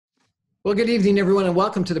Well, good evening, everyone, and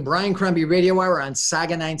welcome to the Brian Crombie Radio Hour on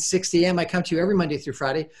Saga 960 AM. I come to you every Monday through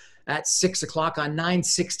Friday at 6 o'clock on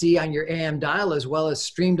 960 on your AM dial, as well as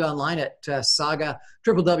streamed online at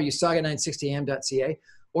www.saga960am.ca,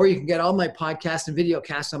 or you can get all my podcasts and video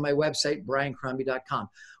casts on my website, briancrombie.com.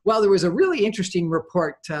 Well, there was a really interesting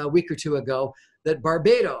report a week or two ago that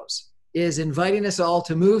Barbados is inviting us all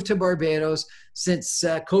to move to Barbados since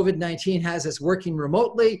COVID-19 has us working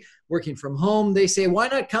remotely, working from home. They say, why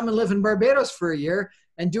not come and live in Barbados for a year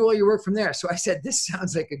and do all your work from there? So I said, this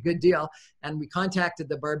sounds like a good deal. And we contacted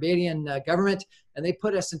the Barbadian government, and they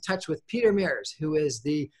put us in touch with Peter Meyers, who is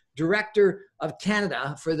the Director of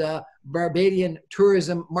Canada for the Barbadian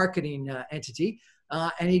Tourism Marketing Entity.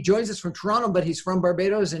 And he joins us from Toronto, but he's from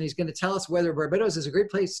Barbados, and he's going to tell us whether Barbados is a great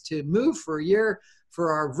place to move for a year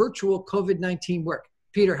for our virtual COVID-19 work.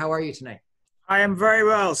 Peter, how are you tonight? I am very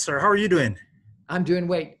well, sir. How are you doing? I'm doing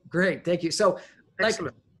great. Thank you. So,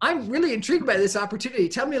 Excellent. I'm really intrigued by this opportunity.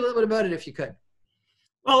 Tell me a little bit about it if you could.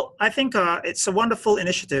 Well, I think it's a wonderful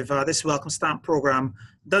initiative. This Welcome Stamp program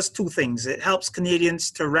does two things. It helps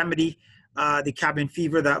Canadians to remedy the cabin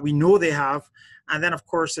fever that we know they have. And then, of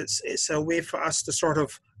course, it's a way for us to sort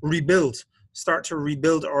of start to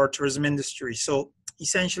rebuild our tourism industry. So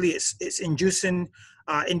essentially, it's inducing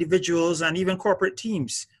individuals and even corporate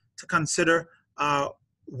teams to consider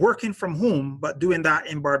working from home, but doing that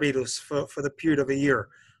in Barbados for the period of a year.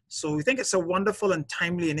 So we think it's a wonderful and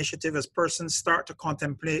timely initiative as persons start to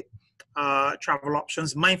contemplate travel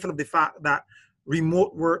options, mindful of the fact that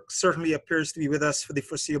remote work certainly appears to be with us for the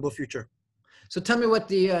foreseeable future. So tell me what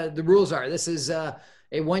the rules are. This is a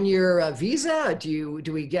one-year visa. Do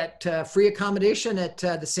we get free accommodation at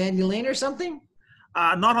the Sandy Lane or something?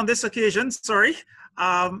 Not on this occasion, sorry.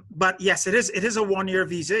 But yes, it is a one-year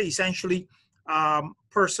visa. Essentially,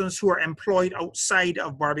 persons who are employed outside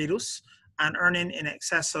of Barbados and earning in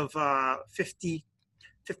excess of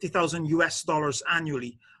 $50,000 US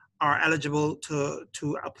annually are eligible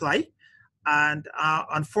to apply. And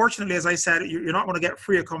unfortunately, as I said, you're not going to get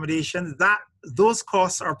free accommodation. Those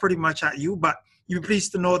costs are pretty much at you, but you'll be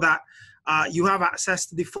pleased to know that you have access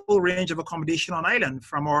to the full range of accommodation on island,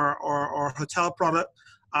 from our hotel product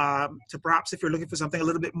to perhaps if you're looking for something a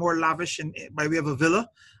little bit more lavish by way of a villa.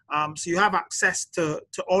 So you have access to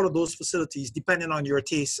all of those facilities depending on your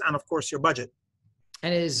taste and, of course, your budget.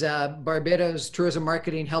 And is Barbados Tourism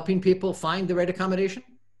Marketing helping people find the right accommodation?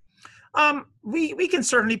 We can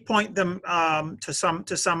certainly point them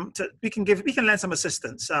we can lend some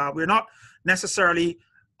assistance. We're not necessarily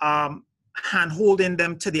hand-holding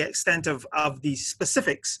them to the extent of the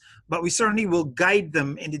specifics, but we certainly will guide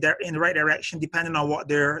them in the right direction depending on what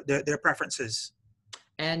their preference is.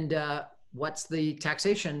 And what's the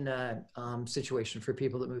taxation situation for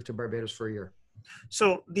people that move to Barbados for a year?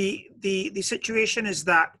 So the situation is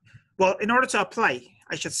that, well, in order to apply,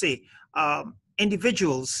 I should say,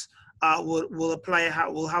 individuals will apply.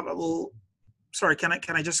 Sorry, can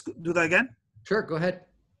I just do that again? Sure, go ahead.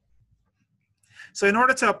 So in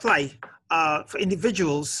order to apply for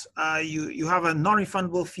individuals, you have a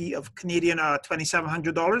non-refundable fee of Canadian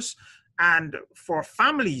 $2,700, and for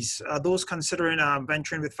families, those considering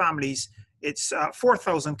venturing with families, it's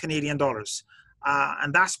 4,000 Canadian dollars,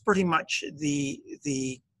 and that's pretty much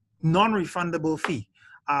the non-refundable fee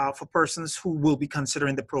for persons who will be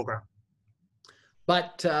considering the program.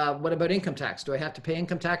 But what about income tax? Do I have to pay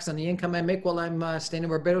income tax on the income I make while I'm staying in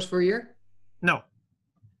Barbados for a year? No.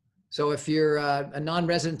 So if you're a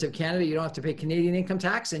non-resident of Canada, you don't have to pay Canadian income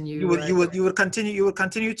tax, and you would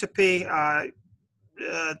continue to pay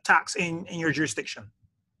tax in your jurisdiction.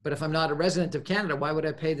 But if I'm not a resident of Canada, why would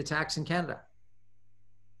I pay the tax in Canada?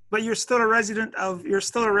 But you're still a resident of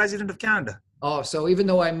Canada. Oh, so even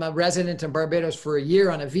though I'm a resident in Barbados for a year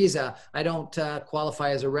on a visa, I don't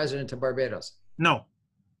qualify as a resident of Barbados? No.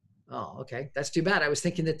 Oh, okay. That's too bad. I was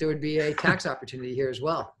thinking that there would be a tax opportunity here as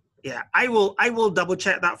well. Yeah, I will double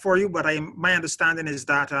check that for you, but my understanding is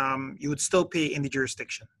that you would still pay in the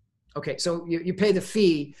jurisdiction. Okay, so you pay the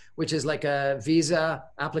fee, which is like a visa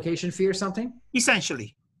application fee or something?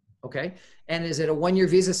 Essentially. Okay, and is it a one-year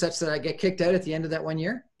visa such that I get kicked out at the end of that 1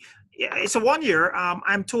 year? Yeah, it's a 1 year.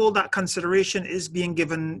 I'm told that consideration is being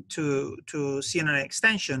given to seeing an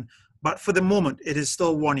extension, but for the moment, it is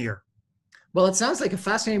still 1 year. Well, it sounds like a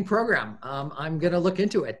fascinating program. I'm going to look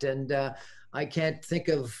into it, and I can't think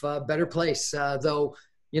of a better place. Though,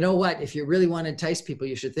 you know what? If you really want to entice people,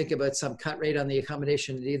 you should think about some cut rate on the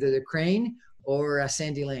accommodation at either the Crane or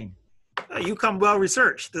Sandy Lane. You come well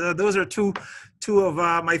researched. Those are two of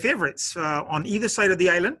my favorites on either side of the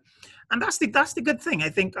island, and that's the good thing. I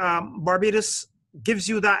think Barbados gives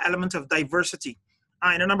you that element of diversity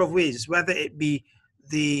in a number of ways, whether it be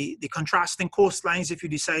the contrasting coastlines if you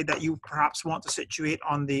decide that you perhaps want to situate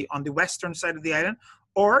on the western side of the island,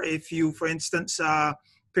 or if you, for instance,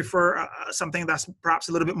 prefer something that's perhaps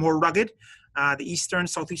a little bit more rugged, the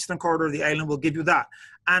southeastern corridor of the island will give you that.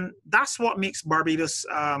 And that's what makes Barbados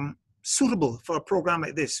suitable for a program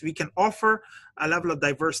like this. We can offer a level of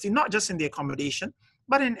diversity, not just in the accommodation,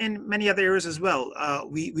 but in many other areas as well.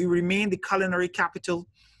 We remain the culinary capital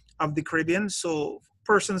of the Caribbean, so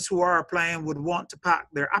persons who are applying would want to pack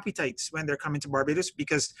their appetites when they're coming to Barbados,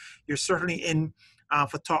 because you're certainly in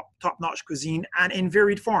for top-notch cuisine and in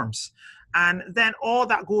varied forms. And then all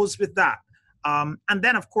that goes with that. And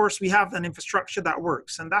then, of course, we have an infrastructure that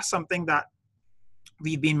works. And that's something that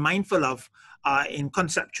we've been mindful of in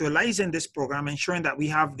conceptualizing this program, ensuring that we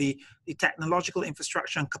have the technological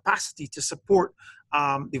infrastructure and capacity to support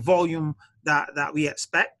the volume that we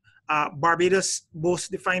expect. Barbados boasts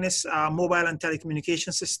the finest mobile and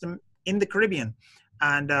telecommunication system in the Caribbean,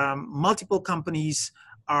 and multiple companies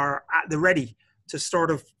are at the ready to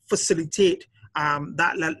sort of facilitate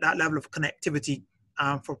that level of connectivity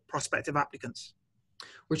for prospective applicants.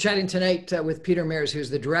 We're chatting tonight with Peter Meyers, who's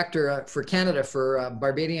the director for Canada for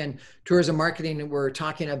Barbadian Tourism Marketing. And we're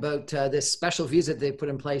talking about this special visa they put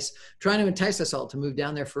in place, trying to entice us all to move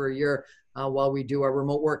down there for a year while we do our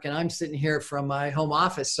remote work. And I'm sitting here from my home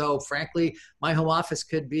office. So frankly, my home office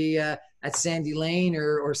could be at Sandy Lane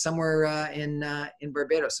or somewhere in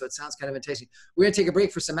Barbados. So it sounds kind of enticing. We're going to take a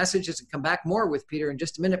break for some messages and come back more with Peter in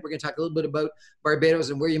just a minute. We're going to talk a little bit about Barbados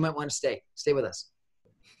and where you might want to stay. Stay with us.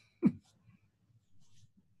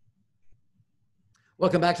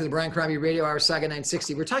 Welcome back to the Brian Crombie Radio Hour, Saga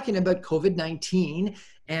 960. We're talking about COVID-19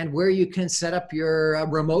 and where you can set up your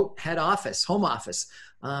remote head office, home office.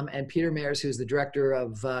 And Peter Meyers, who's the director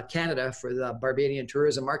of Canada for the Barbadian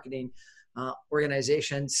Tourism Marketing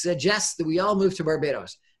Organization, suggests that we all move to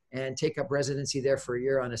Barbados and take up residency there for a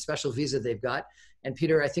year on a special visa they've got. And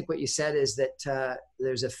Peter, I think what you said is that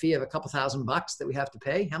there's a fee of a couple $1,000 that we have to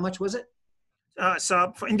pay. How much was it?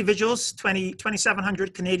 So for individuals,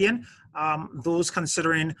 2,700 Canadian. Those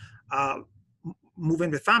considering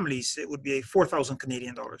moving with families, it would be a 4,000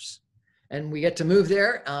 Canadian dollars. And we get to move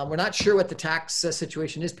there. We're not sure what the tax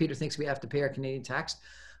situation is. Peter thinks we have to pay our Canadian tax,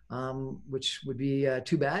 which would be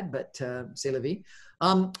too bad, but c'est la vie.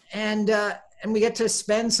 And we get to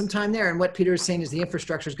spend some time there. And what Peter is saying is the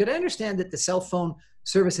infrastructure is good. I understand that the cell phone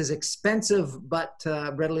service is expensive, but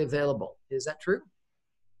readily available. Is that true?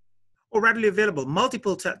 Or readily available.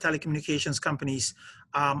 Multiple telecommunications companies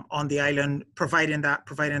on the island providing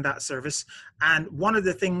that service. And one of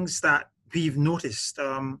the things that we've noticed,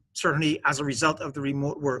 certainly as a result of the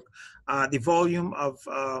remote work, the volume of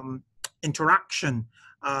interaction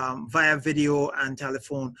via video and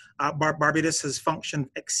telephone. Barbados has functioned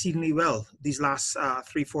exceedingly well these last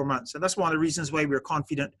 3-4 months. And that's one of the reasons why we're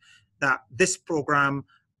confident that this program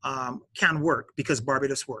can work, because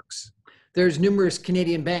Barbados works. There's numerous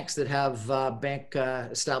Canadian banks that have bank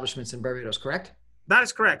establishments in Barbados, correct? That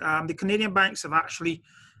is correct. The Canadian banks have actually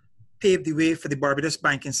paved the way for the Barbados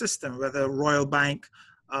banking system, whether Royal Bank,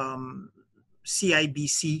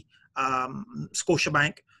 CIBC,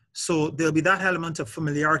 Scotiabank. So there'll be that element of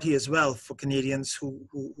familiarity as well for Canadians who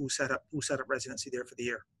set up residency there for the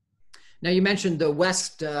year. Now you mentioned the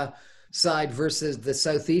west side versus the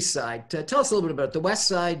southeast side. Tell us a little bit about it. The west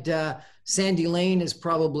side. Sandy Lane is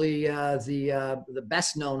probably the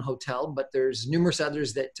best known hotel, but there's numerous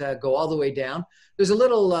others that go all the way down. There's a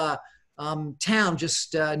little town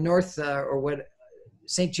just north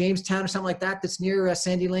St. James Town or something like that that's near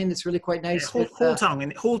Sandy Lane that's really quite nice. Yeah,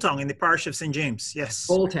 Holetown in the parish of St. James, yes.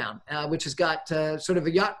 Holetown, which has got sort of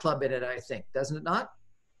a yacht club in it, I think, doesn't it not?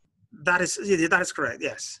 That is correct,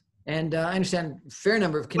 yes. And I understand a fair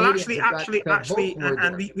number of Canadians.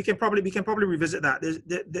 And we can probably revisit that.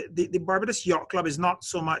 The Barbados Yacht Club is not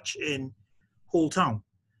so much in Holetown.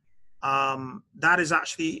 That is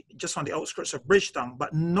actually just on the outskirts of Bridgetown.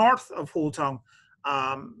 But north of Holetown,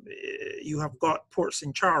 you have got Port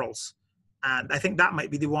St. Charles, and I think that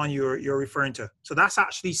might be the one you're referring to. So that's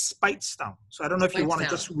actually Speightstown. So I don't know if you want to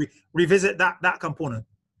just revisit that component.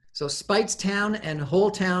 So Speightstown and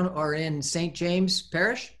Holetown are in St. James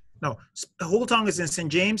Parish? No, Holetown is in St.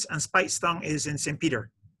 James and Speightstown is in St.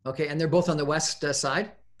 Peter. Okay, and they're both on the west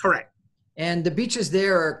side? Correct. And the beaches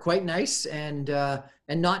there are quite nice and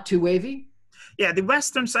not too wavy? Yeah, the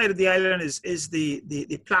western side of the island is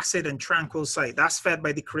the placid and tranquil side. That's fed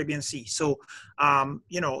by the Caribbean Sea. So,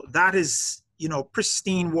 that is,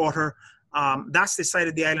 pristine water. That's the side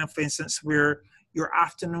of the island, for instance, where your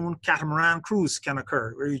afternoon catamaran cruise can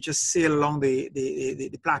occur, where you just sail along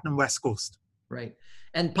the Platinum West Coast. Right.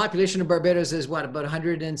 And population of Barbados is what, about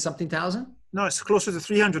 100 and something thousand? No, it's closer to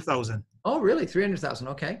 300,000. Oh, really? 300,000.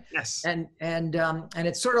 Okay. Yes. And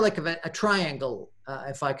it's sort of like a triangle,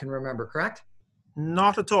 if I can remember, correct?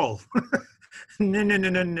 Not at all.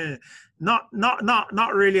 No.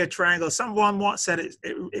 Not really a triangle. Someone once said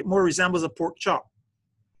it more resembles a pork chop.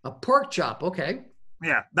 A pork chop. Okay.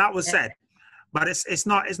 Yeah, that was said. But it's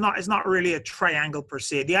not really a triangle per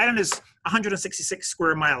se. The island is 166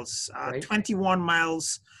 square miles, Right. 21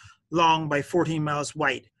 miles long by 14 miles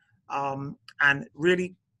wide. And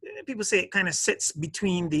really, people say it kind of sits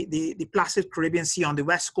between the placid Caribbean Sea on the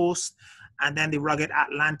west coast and then the rugged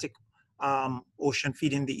Atlantic Ocean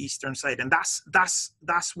feeding the eastern side. And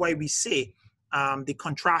that's why we say the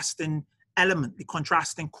contrasting element, the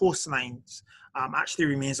contrasting coastlines actually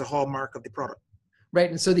remains a hallmark of the product. Right.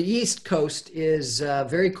 And so the East Coast is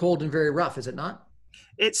very cold and very rough, is it not?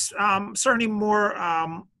 It's certainly more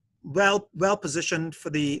well positioned for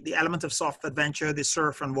the element of soft adventure, the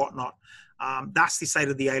surf and whatnot. That's the side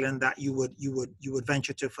of the island that you would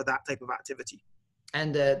venture to for that type of activity.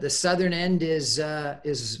 And the southern end is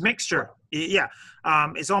mixture. Yeah,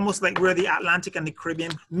 it's almost like where the Atlantic and the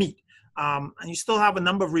Caribbean meet. And you still have a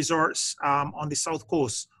number of resorts on the south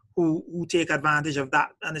coast who take advantage of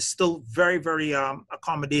that, and it's still very, very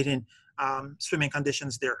accommodating swimming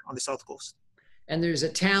conditions there on the south coast. And there's a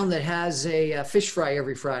town that has a fish fry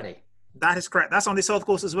every Friday. That is correct. That's on the south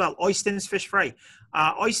coast as well. Oyston's Fish Fry.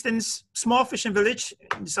 Oyston's small fishing village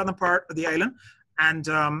in the southern part of the island.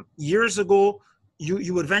 And years ago,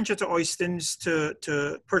 you would venture to Oyston's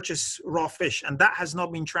to purchase raw fish. And that has now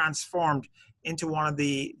been transformed into one of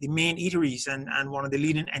the main eateries and one of the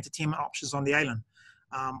leading entertainment options on the island.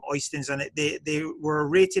 Oyston's, and they were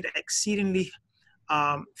rated exceedingly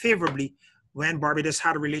favorably when Barbados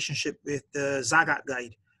had a relationship with the Zagat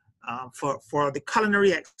Guide for the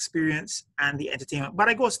culinary experience and the entertainment. But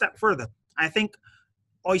I go a step further. I think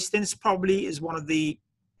Oyston's probably is one of the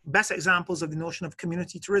best examples of the notion of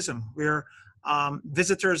community tourism, where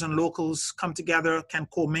visitors and locals come together, can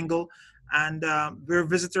commingle, and where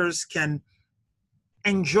visitors can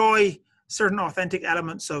enjoy certain authentic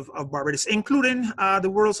elements of Barbados, including the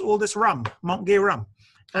world's oldest rum, Mount Gay rum.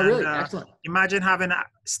 Oh, really? Excellent. Imagine having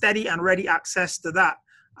steady and ready access to that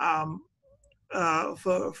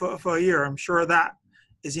for a year. I'm sure that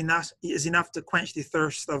is enough to quench the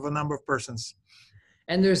thirst of a number of persons.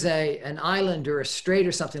 And there's an island or a strait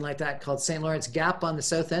or something like that called St. Lawrence Gap on the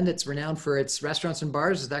south end. It's renowned for its restaurants and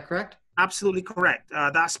bars. Is that correct? Absolutely correct.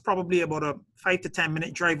 That's probably about a 5 to 10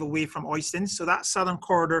 minute drive away from Oyston. So that southern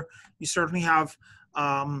corridor, you certainly have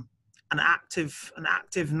an active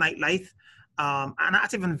nightlife, an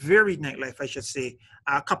active and varied nightlife, I should say,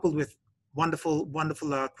 coupled with wonderful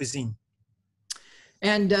cuisine.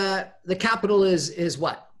 And the capital is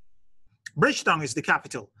what? Bridgetown is the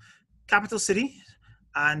capital city,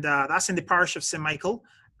 and that's in the parish of St. Michael.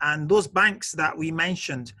 And those banks that we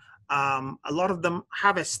mentioned, a lot of them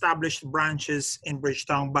have established branches in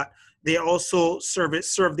Bridgetown, but they also serve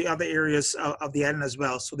the other areas of the island as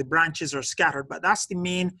well. So the branches are scattered, but that's the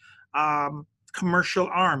main commercial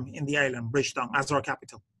arm in the island, Bridgetown, as our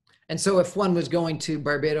capital. And so if one was going to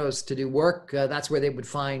Barbados to do work, that's where they would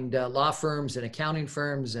find law firms and accounting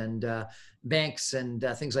firms and banks and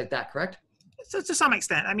things like that, correct? So to some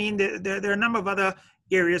extent. I mean, there are a number of other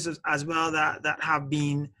areas as well that have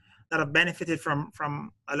benefited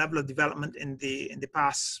from a level of development in the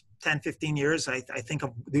past 10, 15 years. I think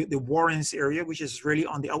of the Warrens area, which is really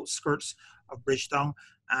on the outskirts of Bridgetown,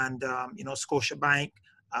 and Scotiabank,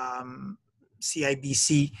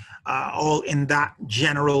 CIBC, all in that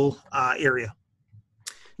general area.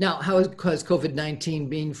 Now, how has COVID-19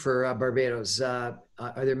 been for Barbados? Are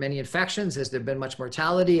there many infections? Has there been much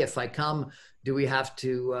mortality? If I come, do we have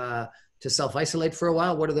to self-isolate for a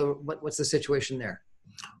while? What's the situation there?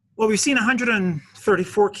 Well, we've seen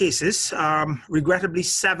 134 cases, regrettably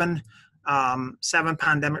seven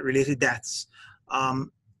pandemic-related deaths.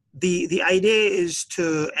 The idea is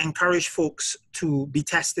to encourage folks to be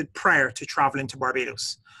tested prior to traveling to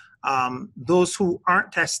Barbados. Those who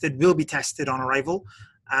aren't tested will be tested on arrival.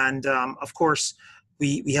 And of course,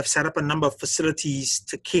 we have set up a number of facilities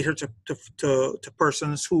to cater to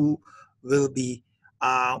persons who will be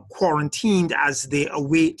quarantined as they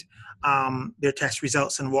await their test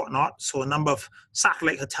results and whatnot. So a number of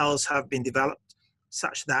satellite hotels have been developed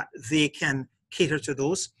such that they can cater to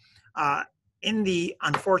those. In the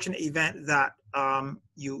unfortunate event that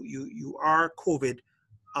you are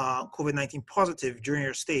COVID-19 positive during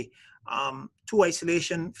your stay, 2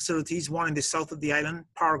 isolation facilities, one in the south of the island,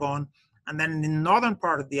 Paragon, and then in the northern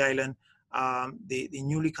part of the island, the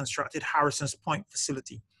newly constructed Harrison's Point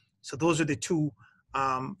facility. So those are the 2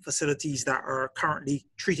 facilities that are currently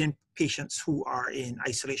treating patients who are in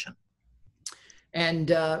isolation.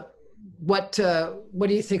 And what do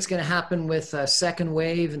you think is going to happen with a second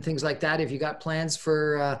wave and things like that? Have you got plans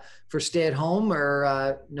for stay at home,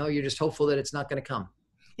 or no, you're just hopeful that it's not going to come?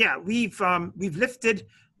 Yeah, we've lifted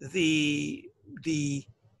the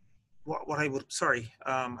what I would, sorry,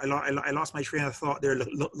 I lost my train of thought there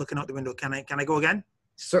looking out the window. Can I go again?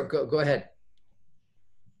 Sure, go ahead.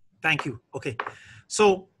 Thank you. Okay.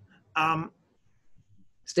 So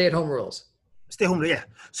stay at home rules. Stay home, yeah.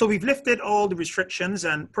 So we've lifted all the restrictions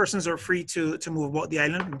and persons are free to move about the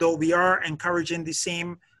island, though we are encouraging the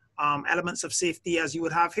same elements of safety as you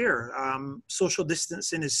would have here. Social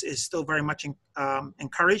distancing is still very much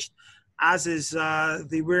encouraged, as is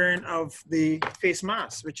the wearing of the face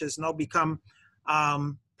mask, which has now become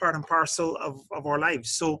part and parcel of our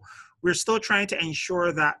lives. So we're still trying to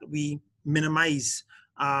ensure that we minimize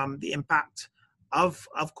the impact of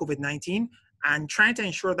COVID-19, and trying to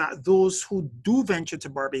ensure that those who do venture to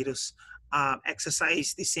Barbados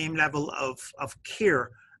exercise the same level of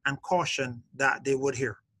care and caution that they would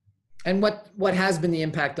here. And what has been the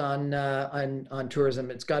impact on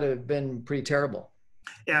tourism? It's got to have been pretty terrible.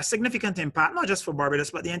 Yeah, significant impact, not just for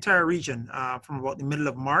Barbados, but the entire region from about the middle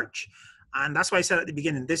of March. And that's why I said at the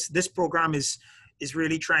beginning, this program is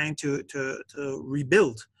really trying to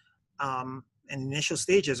rebuild in initial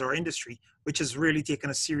stages our industry, which has really taken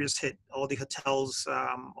a serious hit. All the hotels,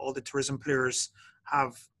 all the tourism players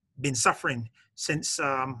have been suffering since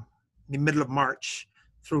the middle of March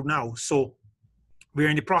through now. So we're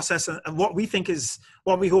in the process of what we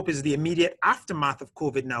hope is the immediate aftermath of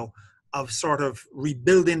COVID now, of sort of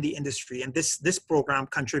rebuilding the industry. And this program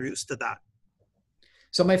contributes to that.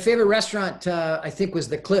 So my favorite restaurant, I think, was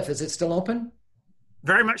the Cliff. Is it still open?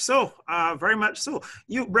 Very much so. Very much so.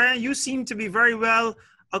 You, Brian, you seem to be very well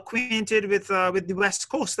acquainted with the west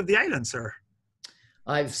coast of the island, sir.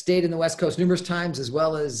 I've stayed in the West Coast numerous times, as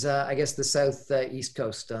well as I guess the South East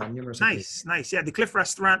Coast numerous times. Nice. Yeah, the Cliff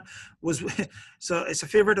Restaurant was so it's a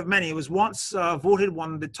favorite of many. It was once voted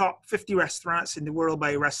one of the top 50 restaurants in the world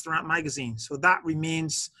by Restaurant Magazine. So that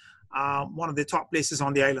remains one of the top places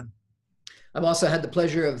on the island. I've also had the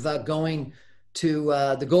pleasure of going to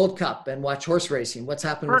the Gold Cup and watch horse racing. What's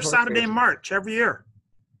happening? First Saturday in March every year.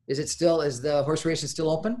 Is the horse racing still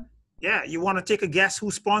open? Yeah. You want to take a guess who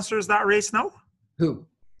sponsors that race now? Who?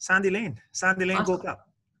 Sandy Lane awesome. Gold Cup.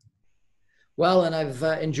 Well, and I've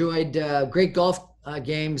enjoyed great golf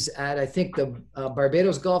games at, I think, the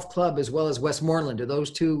Barbados Golf Club as well as Westmoreland. Are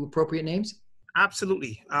those two appropriate names?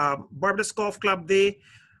 Absolutely. Barbados Golf Club, they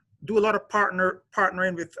do a lot of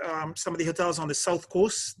partnering with some of the hotels on the South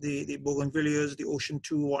Coast, the Bougainvilliers, the Ocean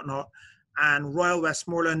 2, whatnot, and Royal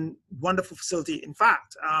Westmoreland, wonderful facility. In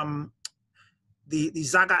fact, the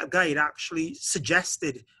Zagat guide actually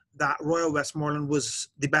suggested that Royal Westmoreland was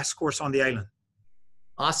the best course on the island.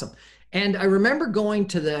 Awesome. And I remember going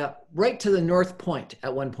right to the North Point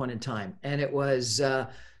at one point in time, and it was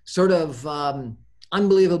sort of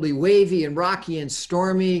unbelievably wavy and rocky and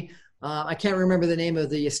stormy. I can't remember the name of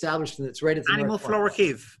the establishment that's right at the Animal North Point. Flower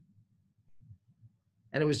Cave.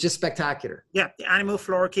 And it was just spectacular. Yeah, the Animal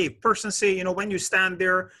Flower Cave. Persons say, when you stand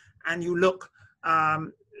there and you look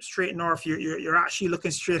straight north, you're actually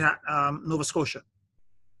looking straight at Nova Scotia.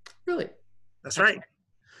 Really? That's right.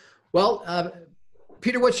 Well,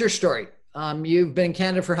 Peter, what's your story? You've been in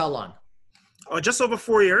Canada for how long? Just over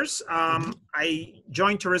 4 years. I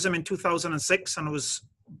joined tourism in 2006 and was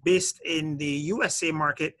based in the USA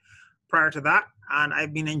market prior to that. And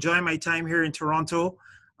I've been enjoying my time here in Toronto,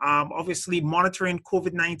 obviously monitoring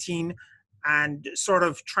COVID-19 and sort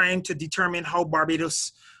of trying to determine how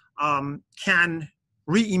Barbados can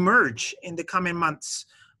re-emerge in the coming months,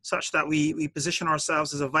 such that we position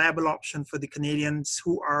ourselves as a viable option for the Canadians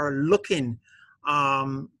who are looking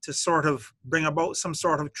to sort of bring about some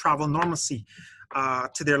sort of travel normalcy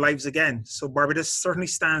to their lives again. So Barbados certainly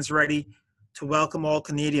stands ready to welcome all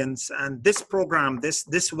Canadians. And this program,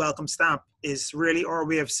 this welcome stamp, is really our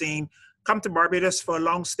way of saying, come to Barbados for a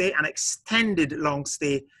long stay, an extended long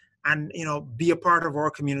stay, and be a part of our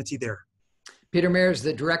community there. Peter Meyers,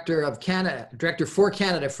 the Director for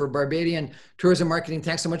Canada for Barbadian Tourism Marketing.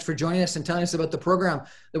 Thanks so much for joining us and telling us about the program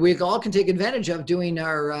that we all can take advantage of doing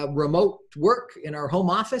our remote work in our home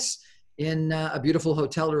office in a beautiful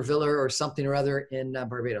hotel or villa or something or other in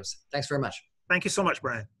Barbados. Thanks very much. Thank you so much,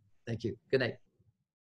 Brian. Thank you. Good night.